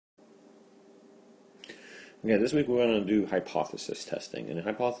Yeah, this week we're going to do hypothesis testing, and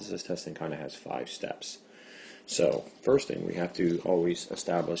hypothesis testing kind of has 5 steps. So, first thing we have to always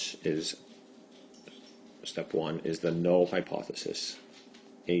establish is step 1 is the null hypothesis,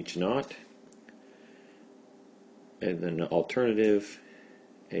 H naught, and then the alternative,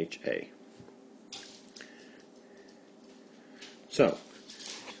 HA. So,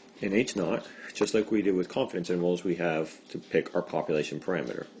 in H naught, just like we did with confidence intervals, we have to pick our population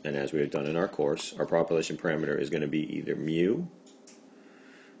parameter. And as we have done in our course, our population parameter is going to be either mu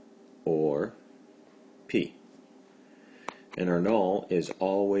or p. And our null is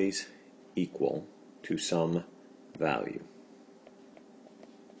always equal to some value.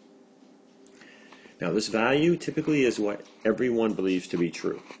 Now, this value typically is what everyone believes to be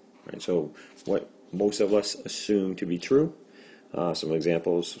true. Right? So, what most of us assume to be true. Some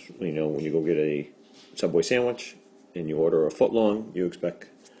examples, when you go get a Subway sandwich and you order a foot long, you expect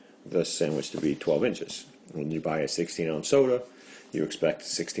the sandwich to be 12 inches. When you buy a 16-ounce soda, you expect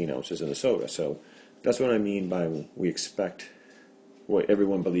 16 ounces in the soda. So that's what I mean by we expect what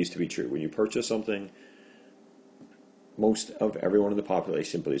everyone believes to be true. When you purchase something, most of everyone in the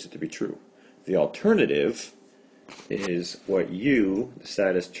population believes it to be true. The alternative is what you, the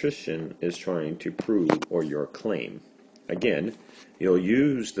statistician, is trying to prove, or your claim. Again, you'll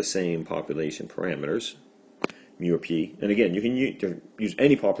use the same population parameters, mu or p, and again, you can use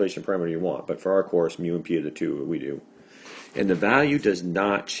any population parameter you want, but for our course, mu and p are the two we do. And the value does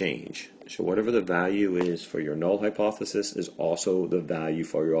not change. So whatever the value is for your null hypothesis is also the value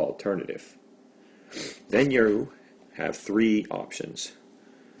for your alternative. Then you have 3 options.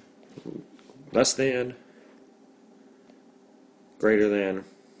 Less than, greater than,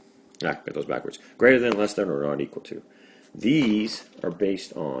 it goes backwards. Greater than, less than, or not equal to. These are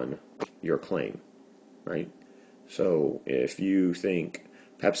based on your claim, right? So if you think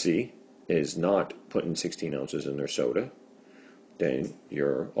Pepsi is not putting 16 ounces in their soda, then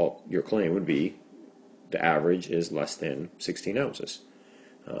your claim would be the average is less than 16 ounces.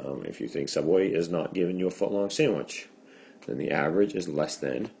 If you think Subway is not giving you a foot-long sandwich, then the average is less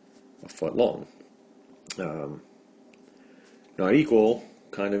than a foot long. Not equal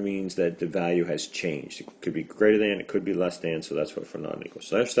kind of means that the value has changed. It could be greater than, it could be less than, so that's what for non-equal.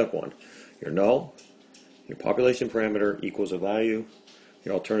 So that's step 1. Your null, your population parameter equals a value.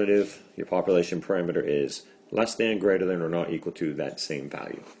 Your alternative, your population parameter is less than, greater than, or not equal to that same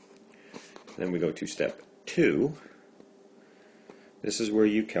value. Then we go to step 2. This is where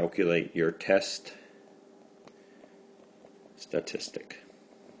you calculate your test statistic.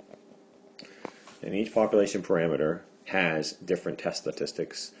 And each population parameter has different test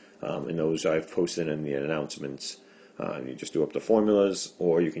statistics, and those I've posted in the announcements. You just do up the formulas,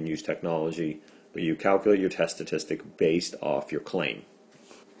 or you can use technology, but you calculate your test statistic based off your claim.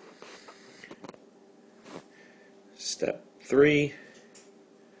 Step 3,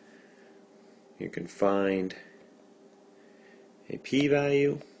 you can find a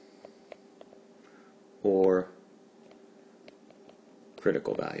p-value or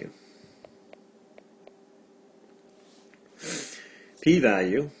critical value.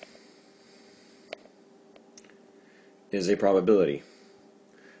 P-value is a probability.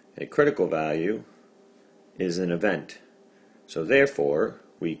 A critical value is an event. So therefore,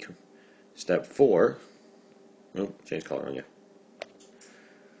 step 4, change color on you.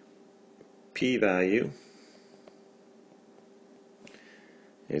 P-value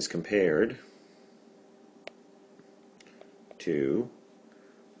is compared to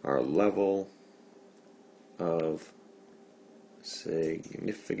our level of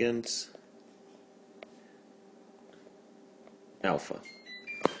significance alpha.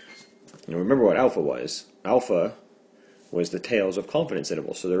 And remember what alpha was. Alpha was the tails of confidence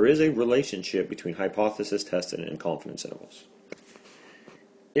intervals. So there is a relationship between hypothesis testing and confidence intervals.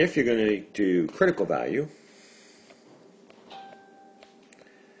 If you're going to do critical value,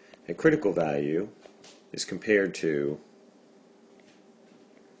 a critical value is compared to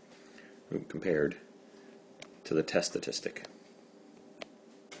the test statistic.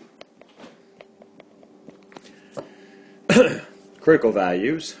 Critical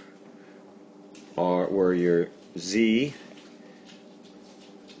values were your Z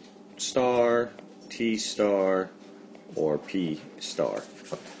star, T star, or P star.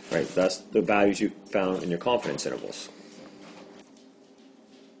 Right, that's the values you found in your confidence intervals.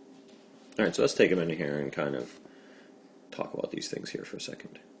 All right, so let's take a minute here and kind of talk about these things here for a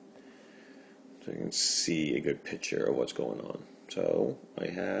second, so you can see a good picture of what's going on. So I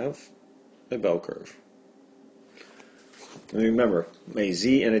have a bell curve. And remember, a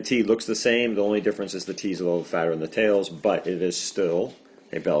Z and a T looks the same. The only difference is the T is a little fatter in the tails, but it is still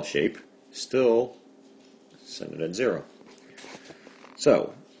a bell shape. Still Set it at 0.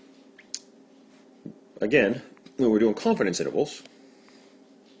 So, again, when we're doing confidence intervals,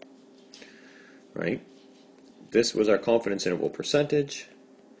 right, this was our confidence interval percentage,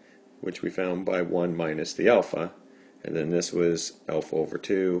 which we found by 1 minus the alpha, and then this was alpha over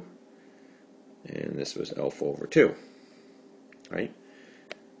 2, and this was alpha over 2, right?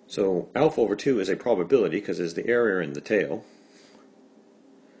 So alpha over 2 is a probability because it's the area in the tail.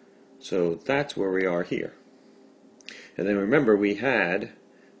 So that's where we are here. And then remember, we had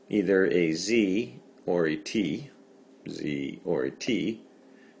either a z or a t,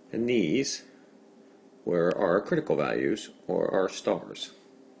 and these were our critical values or our stars.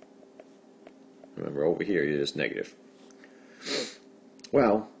 Remember, over here it is negative.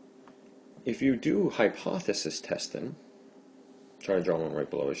 Well, if you do hypothesis testing, try to draw one right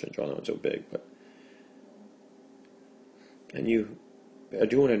below. I shouldn't draw that one so big, but and you are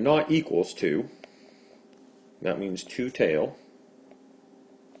doing a not equals to, that means 2 tail.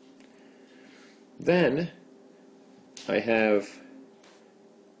 Then I have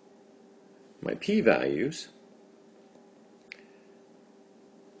my p-values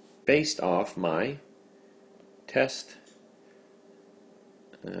based off my test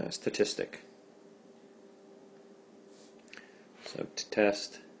statistic. So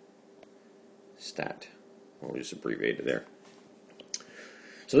test stat, we'll just abbreviate it there.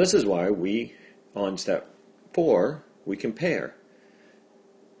 So this is why we, on step 4, we compare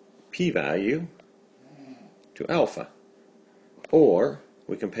p-value to alpha, or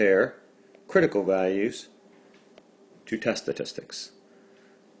we compare critical values to test statistics,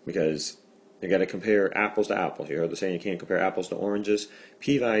 because you got to compare apples to apples. You know the saying, you can't compare apples to oranges.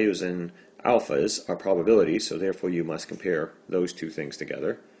 P-values and alphas are probabilities, so therefore you must compare those two things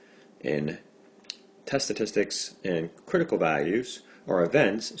together. And test statistics and critical values are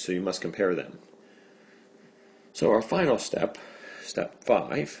events, so you must compare them. So our final step, step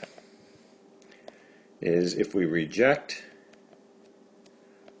 5, is if we reject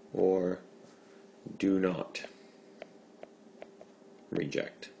or do not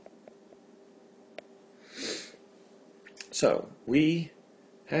reject. So we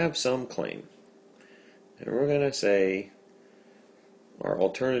have some claim, and we're going to say our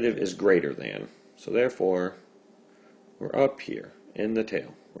alternative is greater than, so therefore we're up here in the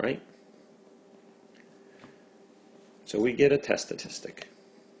tail, right? So we get a test statistic.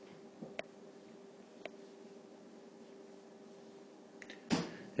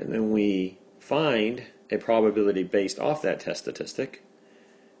 And then we find a probability based off that test statistic,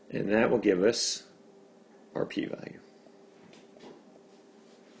 and that will give us our p-value.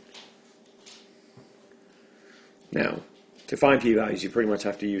 Now, to find p-values, you pretty much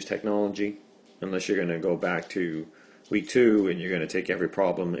have to use technology, unless you're going to go back to week 2 and you're going to take every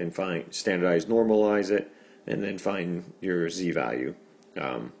problem and find, standardize, normalize it, and then find your z-value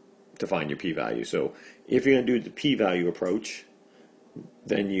to find your p-value. So if you're going to do the p-value approach,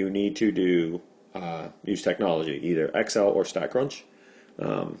 then you need to do use technology, either Excel or StatCrunch.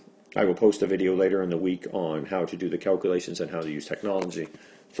 I will post a video later in the week on how to do the calculations and how to use technology.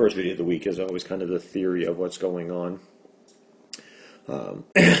 First video of the week is always kind of the theory of what's going on.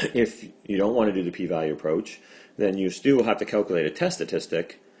 If you don't want to do the p-value approach, then you still have to calculate a test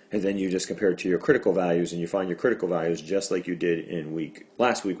statistic, and then you just compare it to your critical values, and you find your critical values just like you did in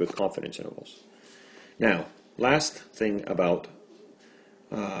last week with confidence intervals. Now, last thing about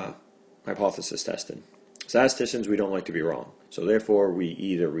hypothesis testing. Statisticians, we don't like to be wrong. So therefore, we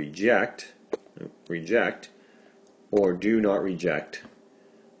either reject, or do not reject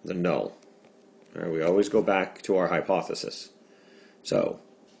the null. All right, we always go back to our hypothesis. So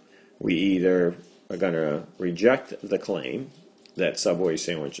we either are going to reject the claim that Subway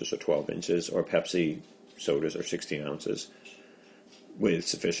sandwiches are 12 inches or Pepsi sodas are 16 ounces with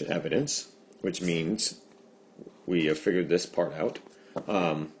sufficient evidence, which means we have figured this part out.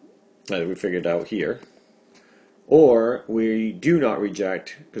 That we figured out here, or we do not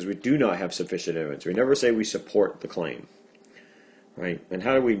reject because we do not have sufficient evidence. We never say we support the claim, right? And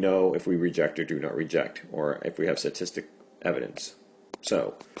how do we know if we reject or do not reject, or if we have statistic evidence?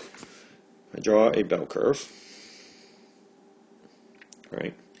 So I draw a bell curve,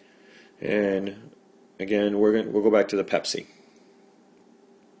 right? And again, we'll go back to the Pepsi,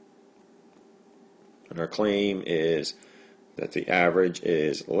 and our claim is that the average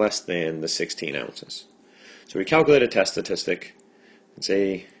is less than the 16 ounces. So we calculate a test statistic and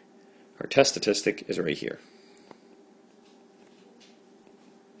say our test statistic is right here.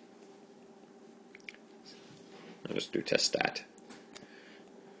 I'll just do test stat.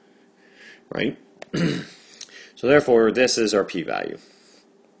 Right? So therefore, this is our p-value.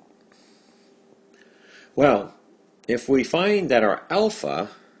 Well, if we find that our alpha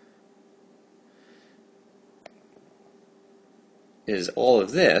is all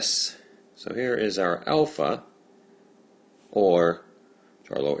of this, so here is our alpha, or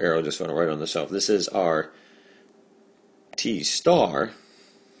our little arrow just went right on the self. This is our T star,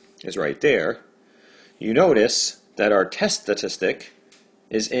 is right there. You notice that our test statistic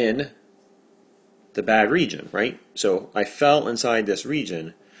is in the bad region, right? So I fell inside this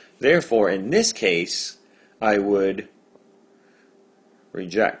region. Therefore, in this case, I would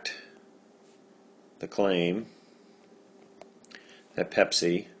reject the claim that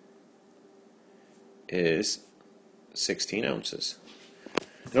Pepsi is 16 ounces.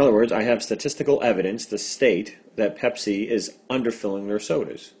 In other words, I have statistical evidence to state that Pepsi is underfilling their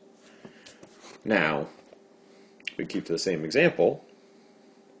sodas. Now, we keep to the same example,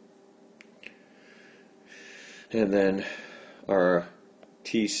 and then our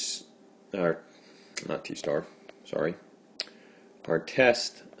our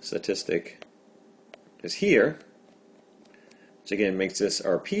test statistic is here, which again makes this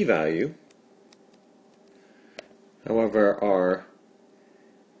our p-value. However, our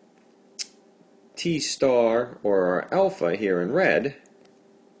T star, or our alpha here in red,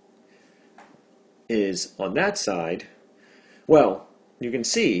 is on that side. Well, you can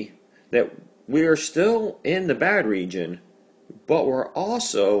see that we're still in the bad region, but we're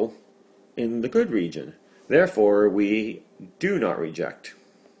also in the good region. Therefore, we do not reject.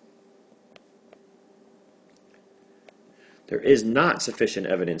 There is not sufficient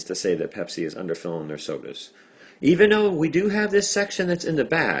evidence to say that Pepsi is underfilling their sodas. Even though we do have this section that's in the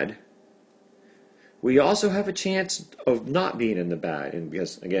bad, we also have a chance of not being in the bad. And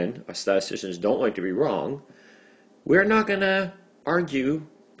because, again, us statisticians don't like to be wrong, we're not going to argue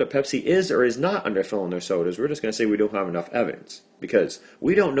that Pepsi is or is not underfilling their sodas. We're just going to say we don't have enough evidence, because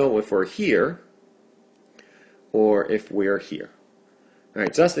we don't know if we're here or if we're here. All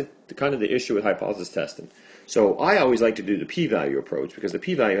right, so that's the kind of the issue with hypothesis testing. So I always like to do the p-value approach, because the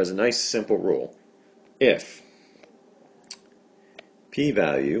p-value has a nice simple rule. If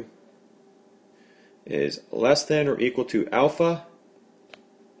p-value is less than or equal to alpha,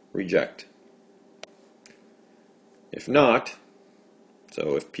 reject. If not,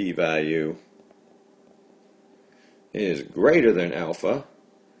 so if p-value is greater than alpha,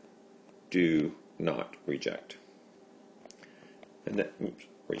 do not reject. And that,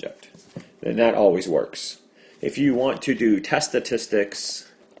 reject. And that always works. If you want to do test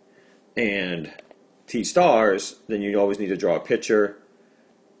statistics and T stars, then you always need to draw a picture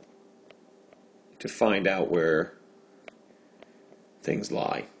to find out where things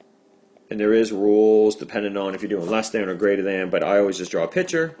lie. And there is rules depending on if you're doing less than or greater than, but I always just draw a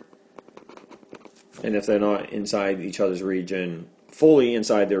picture. And if they're not inside each other's region, fully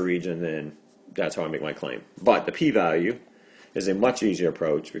inside their region, then that's how I make my claim. But the p-value is a much easier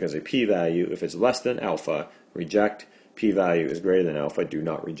approach, because a p-value, if it's less than alpha, reject. P-value is greater than alpha, do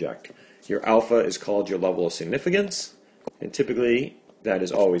not reject. Your alpha is called your level of significance, and typically that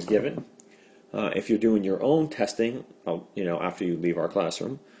is always given. If you're doing your own testing, after you leave our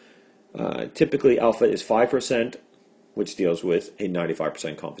classroom, typically alpha is 5%, which deals with a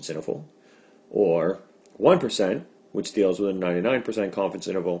 95% confidence interval, or 1%, which deals with a 99% confidence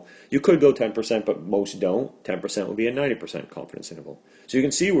interval. You could go 10%, but most don't. 10% would be a 90% confidence interval. So you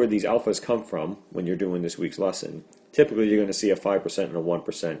can see where these alphas come from when you're doing this week's lesson. Typically, you're going to see a 5% and a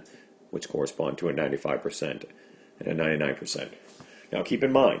 1%, which correspond to a 95% and a 99%. Now, keep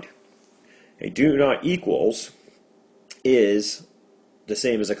in mind, a do not equals is the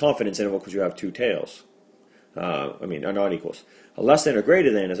same as a confidence interval, because you have two tails. Are not equals. A less than or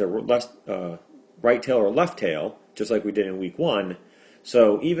greater than is a right tail or left tail, just like we did in week 1.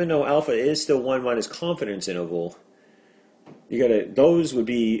 So even though alpha is still 1 minus confidence interval, those would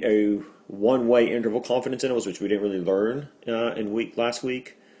be a one-way interval confidence intervals, which we didn't really learn last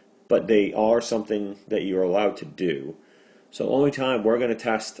week, but they are something that you're allowed to do. So the only time we're going to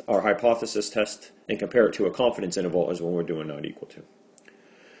test our hypothesis test and compare it to a confidence interval is when we're doing not equal to.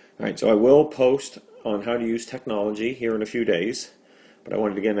 All right, so I will post on how to use technology here in a few days, but I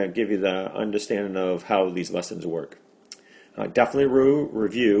wanted again to give you the understanding of how these lessons work. Definitely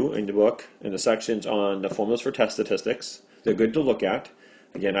review in the book in the sections on the formulas for test statistics. They're good to look at.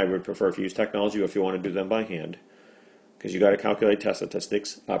 Again, I would prefer if you use technology or if you want to do them by hand, because you got to calculate test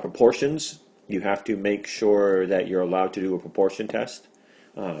statistics. Proportions, you have to make sure that you're allowed to do a proportion test.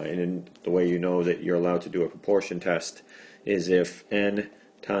 And the way you know that you're allowed to do a proportion test is if n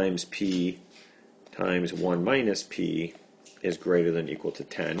times p times 1 minus p is greater than or equal to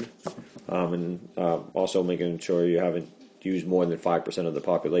 10. Also making sure you haven't use more than 5% of the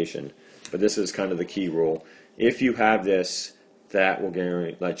population. But this is kind of the key rule. If you have this, that will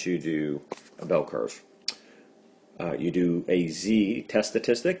let you do a bell curve. You do a Z test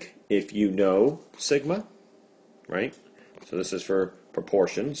statistic if you know sigma, right? So this is for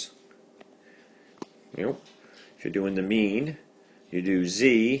proportions. You know, if you're doing the mean, you do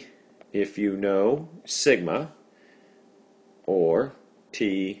Z if you know sigma, or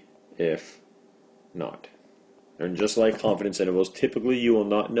T if not. And just like confidence intervals, typically you will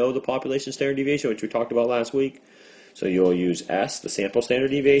not know the population standard deviation, which we talked about last week. So you'll use S, the sample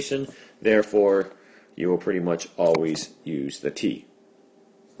standard deviation. Therefore, you will pretty much always use the T.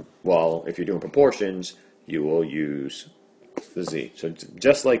 While if you're doing proportions, you will use the Z. So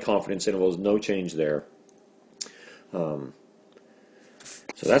just like confidence intervals, no change there. So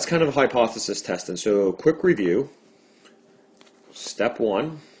that's kind of a hypothesis testing. So quick review. Step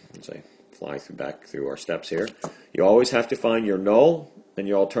one, let's say fly back through our steps here. You always have to find your null and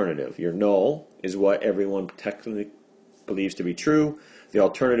your alternative. Your null is what everyone technically believes to be true. The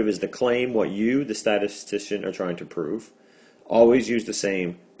alternative is the claim, what you, the statistician, are trying to prove. Always use the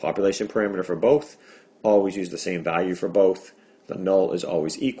same population parameter for both. Always use the same value for both. The null is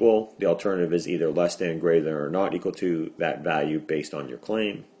always equal. The alternative is either less than, greater than, or not equal to that value based on your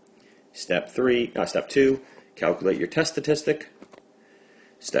claim. Step two, calculate your test statistic.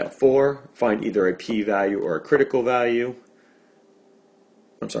 Step 4, find either a p-value or a critical value.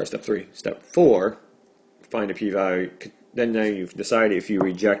 Step 3. Step 4, find a p-value. Then now you've decided if you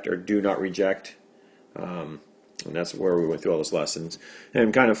reject or do not reject. And that's where we went through all those lessons.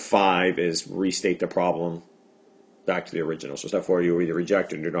 And kind of 5 is restate the problem back to the original. So step 4, you either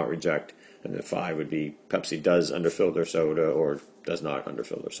reject or do not reject. And then 5 would be Pepsi does underfill their soda or does not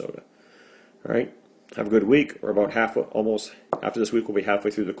underfill their soda. All right. Have a good week. We're about almost after this week, we'll be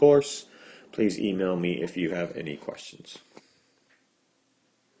halfway through the course. Please email me if you have any questions.